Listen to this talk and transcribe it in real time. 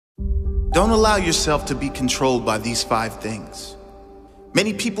Don't allow yourself to be controlled by these 5 things.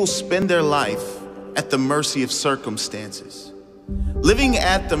 Many people spend their life at the mercy of circumstances, living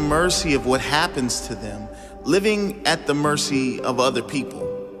at the mercy of what happens to them, living at the mercy of other people,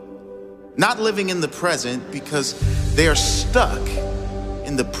 not living in the present because they are stuck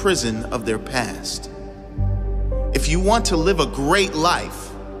in the prison of their past. If you want to live a great life,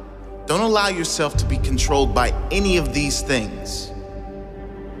 don't allow yourself to be controlled by any of these things.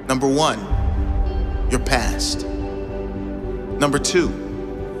 Number 1, your past. Number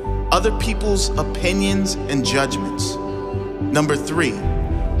 2, other people's opinions and judgments. Number 3,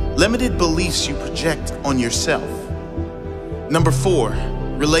 limited beliefs you project on yourself. Number 4,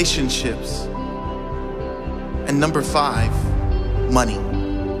 relationships. And number 5, money.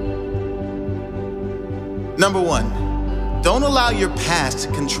 Number 1, don't allow your past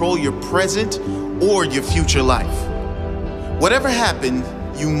to control your present or your future life. Whatever happened,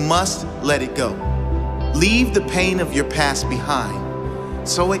 you must let it go. Leave the pain of your past behind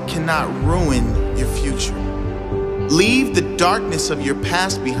so it cannot ruin your future. Leave the darkness of your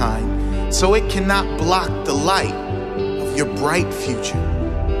past behind so it cannot block the light of your bright future.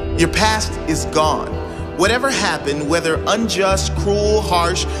 Your past is gone. Whatever happened, whether unjust, cruel,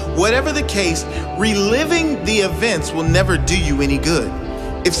 harsh, whatever the case, reliving the events will never do you any good.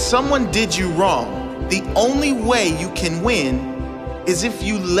 If someone did you wrong, the only way you can win is if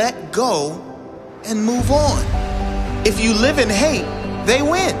you let go and move on. If you live in hate, they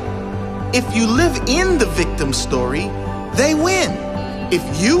win. If you live in the victim story, they win. If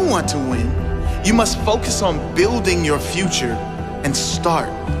you want to win, you must focus on building your future and start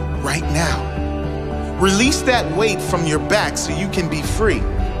right now. Release that weight from your back so you can be free.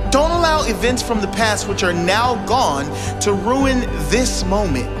 Don't allow events from the past which are now gone to ruin this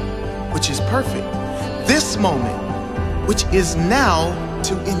moment, which is perfect. This moment, which is now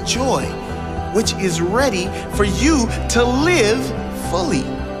to enjoy, which is ready for you to live fully.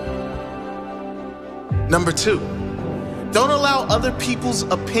 Number 2, don't allow other people's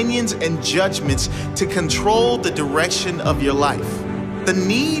opinions and judgments to control the direction of your life. The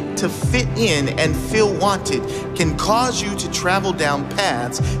need to fit in and feel wanted can cause you to travel down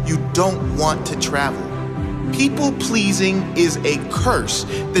paths you don't want to travel. People pleasing is a curse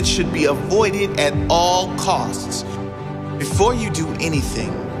that should be avoided at all costs. Before you do anything,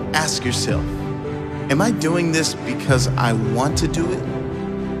 ask yourself, am I doing this because I want to do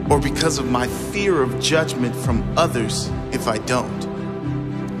it, or because of my fear of judgment from others if I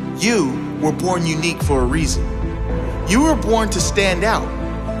don't? You were born unique for a reason. You were born to stand out,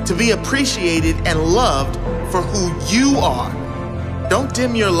 to be appreciated and loved for who you are. Don't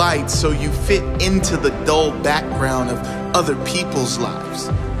dim your light so you fit into the dull background of other people's lives.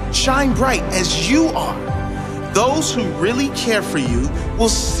 Shine bright as you are. Those who really care for you will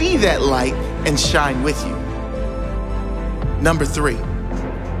see that light and shine with you. Number 3,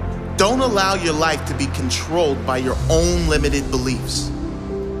 don't allow your life to be controlled by your own limited beliefs.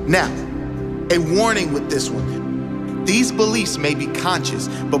 Now, a warning with this one. These beliefs may be conscious,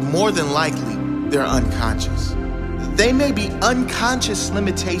 but more than likely, they're unconscious. They may be unconscious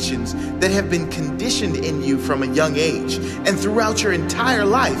limitations that have been conditioned in you from a young age and throughout your entire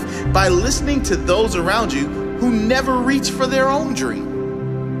life by listening to those around you who never reach for their own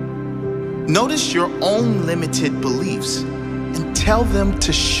dream. Notice your own limited beliefs and tell them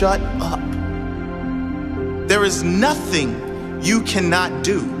to shut up. There is nothing you cannot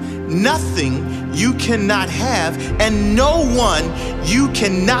do, nothing you cannot have, and no one you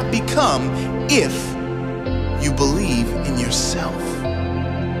cannot become if you believe in yourself.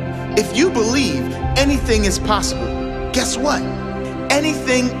 If you believe anything is possible, guess what?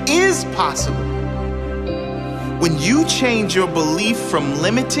 Anything is possible. When you change your belief from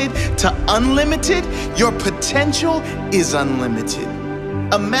limited to unlimited, your potential is unlimited.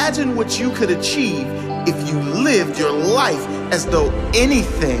 Imagine what you could achieve if you lived your life as though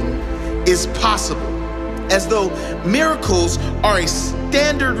anything is possible, as though miracles are a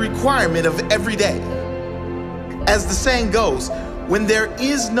standard requirement of every day. As the saying goes, when there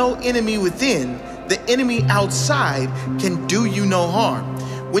is no enemy within, the enemy outside can do you no harm.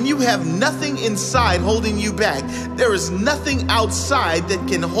 When you have nothing inside holding you back, there is nothing outside that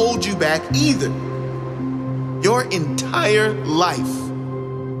can hold you back either. Your entire life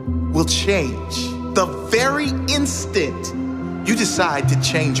will change the very instant you decide to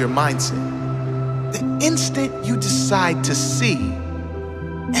change your mindset. The instant you decide to see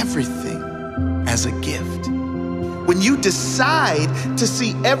everything as a gift. When you decide to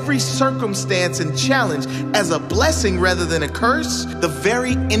see every circumstance and challenge as a blessing rather than a curse, the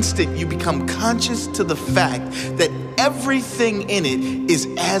very instant you become conscious to the fact that everything in it is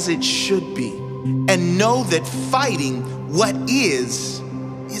as it should be. And know that fighting what is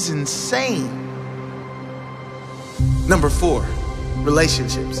insane. Number 4,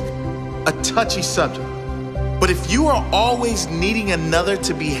 relationships. A touchy subject. But if you are always needing another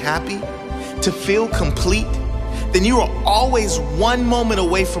to be happy, to feel complete, then you are always one moment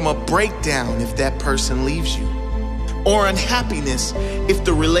away from a breakdown if that person leaves you, or unhappiness if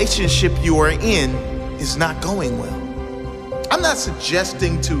the relationship you are in is not going well. I'm not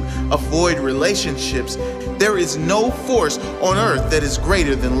suggesting to avoid relationships. There is no force on earth that is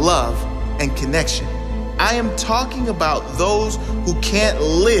greater than love and connection. I am talking about those who can't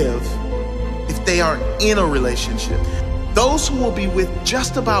live if they aren't in a relationship. Those who will be with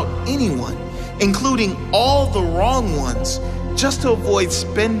just about anyone, including all the wrong ones, just to avoid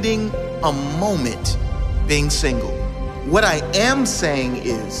spending a moment being single. What I am saying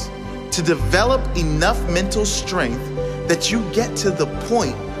is to develop enough mental strength that you get to the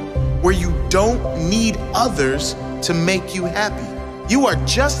point where you don't need others to make you happy. You are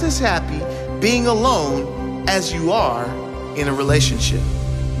just as happy being alone as you are in a relationship.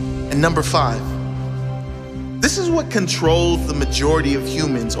 And number 5, this is what controls the majority of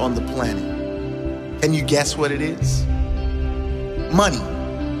humans on the planet. Can you guess what it is? Money.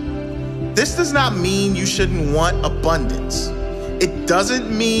 This does not mean you shouldn't want abundance. It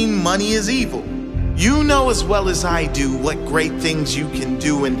doesn't mean money is evil. You know as well as I do what great things you can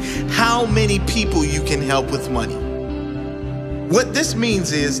do and how many people you can help with money. What this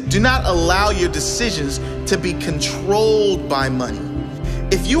means is, do not allow your decisions to be controlled by money.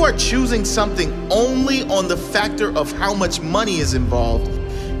 If you are choosing something only on the factor of how much money is involved,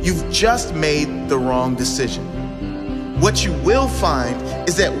 you've just made the wrong decision. What you will find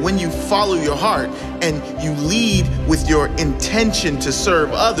is that when you follow your heart and you lead with your intention to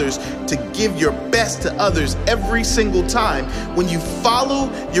serve others, to give your best to others every single time, when you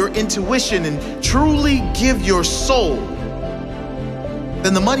follow your intuition and truly give your soul,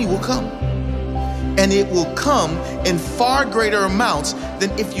 then the money will come. And it will come in far greater amounts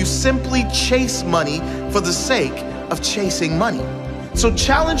than if you simply chase money for the sake of chasing money. So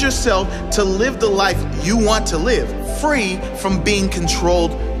challenge yourself to live the life you want to live, free from being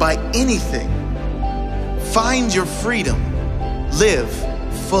controlled by anything. Find your freedom. Live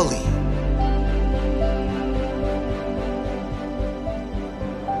fully.